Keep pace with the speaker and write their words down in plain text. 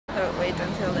So wait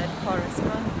until that car is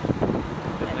gone.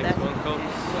 The next one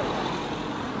comes.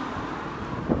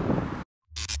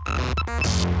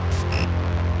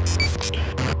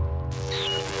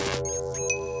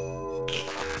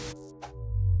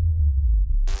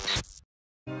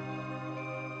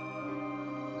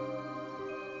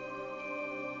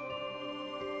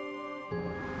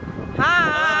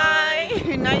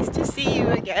 Hi! Nice to see you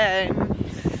again.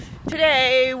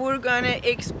 Today we're gonna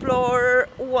explore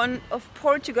one of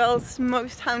Portugal's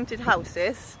most haunted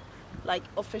houses. Like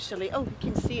officially. Oh, you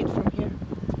can see it from here.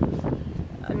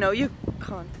 No, you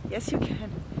can't. Yes, you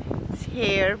can. It's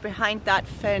here behind that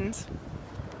fence.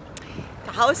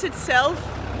 The house itself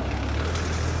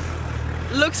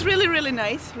looks really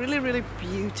nice, really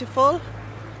beautiful.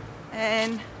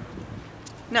 And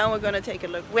now we're gonna take a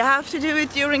look. We have to do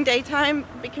it during daytime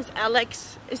because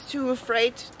Alex is too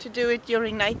afraid to do it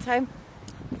during nighttime.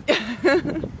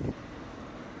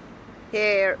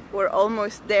 Here, we're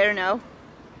almost there now.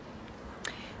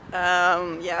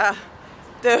 Yeah,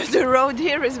 the road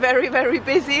here is very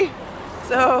busy,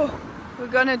 so we're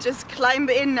gonna just climb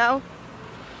in now.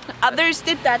 Others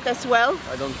did that as well.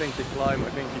 I don't think they climb, I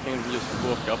think you can just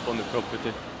walk up on the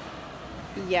property.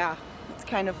 Yeah, that's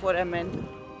kind of what I meant.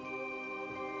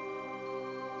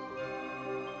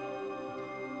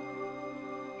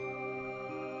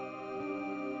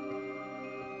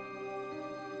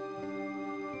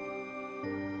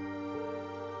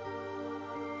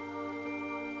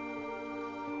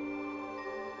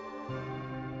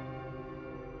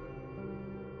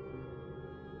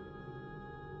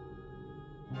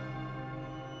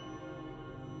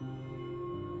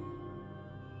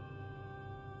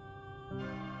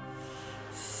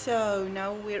 So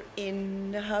now we're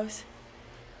in the house.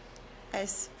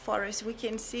 As far as we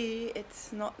can see,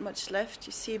 it's not much left.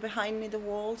 You see behind me the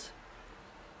walls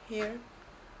here.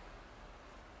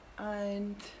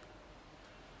 And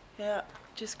yeah,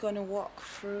 just gonna walk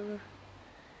through.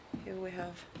 Here we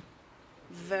have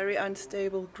very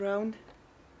unstable ground.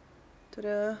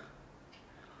 Ta-da!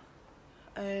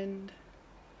 And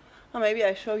maybe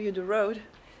I show you the road.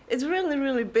 It's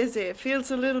really busy. It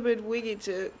feels a little bit wiggy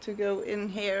to go in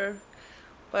here,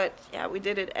 but yeah, we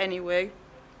did it anyway.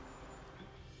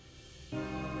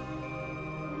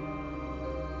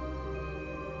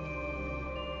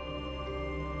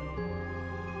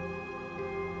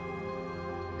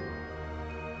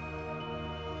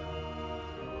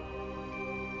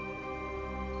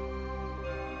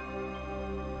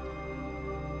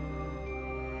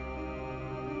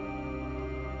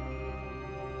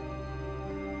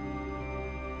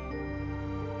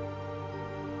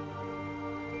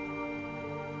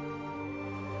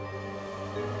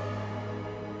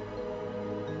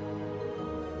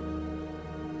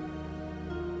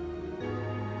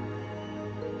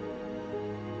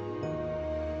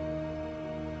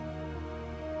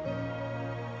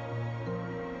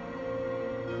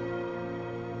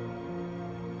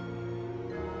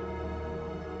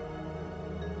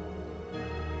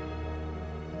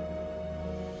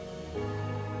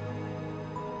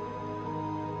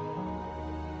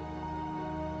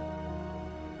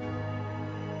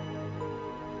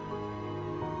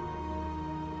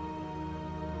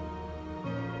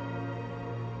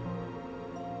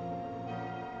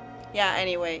 Yeah,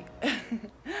 anyway,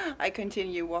 I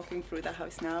continue walking through the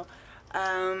house now.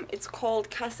 It's called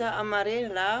Casa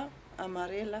Amarela,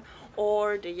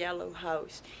 or the Yellow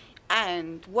House.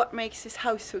 And what makes this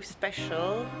house so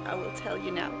special, I will tell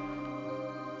you now.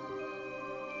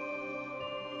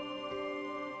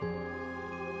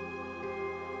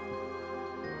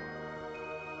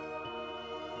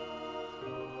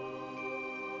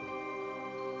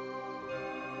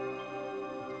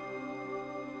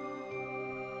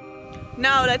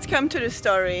 Now let's come to the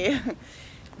story.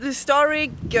 The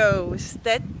story goes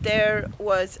that there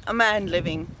was a man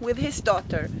living with his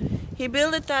daughter. He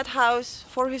built that house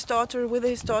for his daughter, with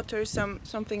his daughter,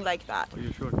 something like that. Are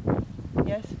you sure?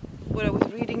 Yes, what I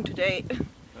was reading today.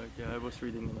 Yeah, I was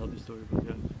reading another story, but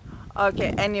yeah.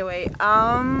 Okay, anyway,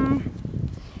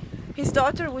 his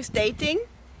daughter was dating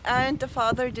and the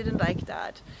father didn't like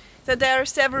that. So there are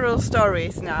several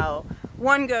stories now.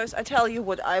 One goes, I tell you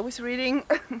what I was reading.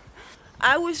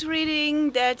 I was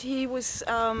reading that he was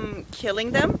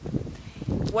killing them.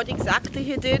 What exactly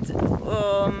he did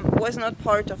was not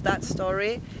part of that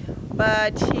story,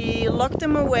 but he locked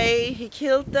them away, he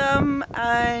killed them,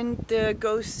 and the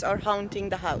ghosts are haunting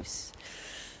the house.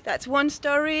 That's one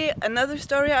story. Another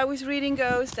story I was reading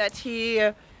goes that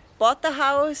he bought the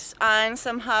house and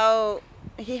somehow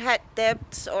he had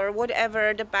debts or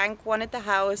whatever, the bank wanted the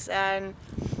house, and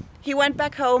he went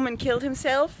back home and killed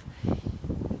himself.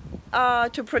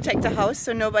 to protect the house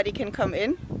so nobody can come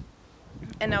in.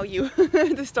 And now you,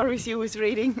 the stories you was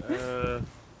reading.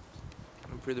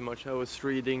 Pretty much I was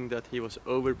reading that he was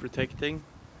overprotecting,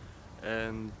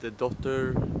 and the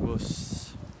daughter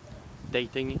was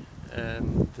dating,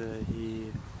 and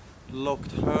he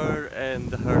locked her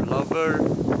and her lover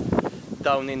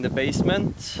down in the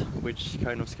basement, which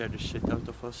kind of scared the shit out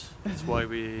of us. That's why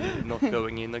we're not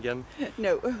going in again.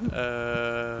 No.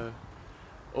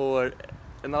 Or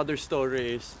another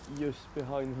story is just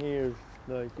behind here,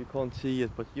 like you can't see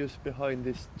it, but just behind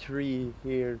this tree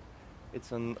here,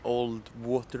 it's an old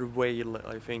water whale,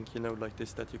 I think, you know, like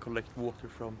this that you collect water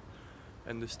from.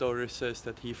 And the story says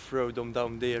that he threw them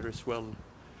down there as well.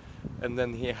 And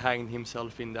then he hanged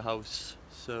himself in the house.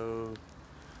 So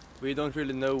we don't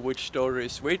really know which story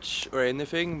is which or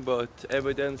anything, but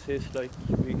evidence is like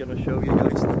we're gonna show you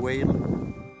guys the whale.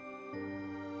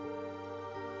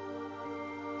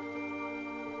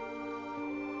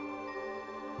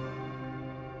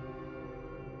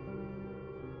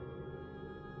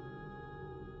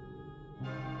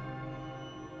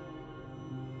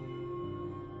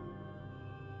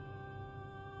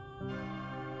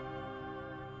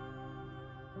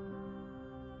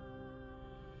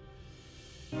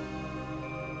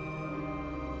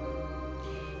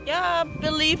 Yeah,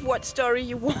 believe what story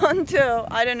you want to.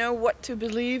 I don't know what to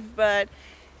believe, but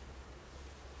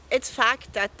it's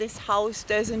fact that this house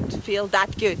doesn't feel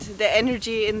that good. The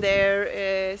energy in there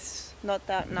is not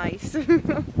that nice.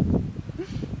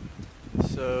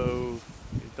 So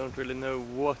we don't really know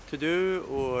what to do,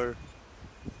 or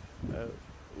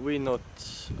we're not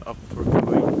up for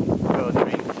going further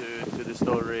into the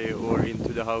story or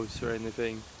into the house or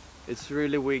anything. It's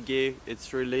really wiggy,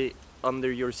 it's really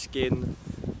under your skin,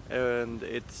 and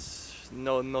it's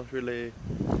not really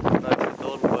nice at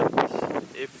all. But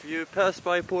if you pass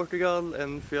by Portugal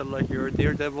and feel like you're a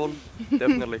daredevil,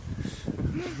 definitely.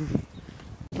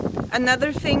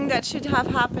 Another thing that should have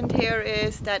happened here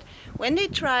is that when they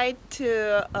tried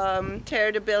to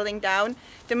tear the building down,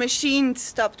 the machines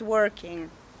stopped working.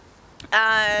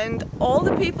 And all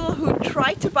the people who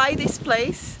tried to buy this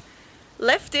place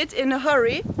left it in a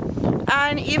hurry,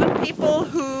 and even people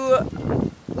who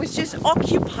was just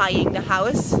occupying the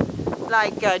house,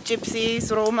 like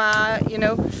gypsies, Roma, you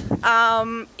know,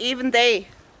 even they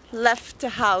left the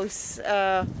house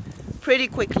pretty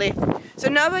quickly. So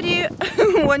nobody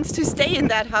wants to stay in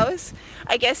that house.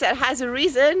 I guess that has a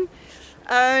reason,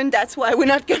 and that's why we're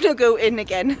not gonna go in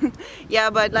again. Yeah,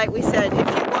 but like we said, if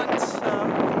you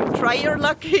want, try your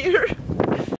luck here.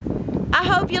 I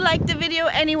hope you liked the video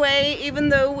anyway, even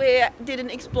though we didn't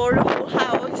explore the whole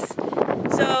house.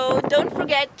 So don't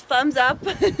forget, thumbs up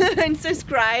and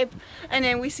subscribe, and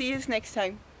then we see you next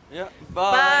time. Yeah,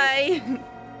 bye!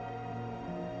 Bye!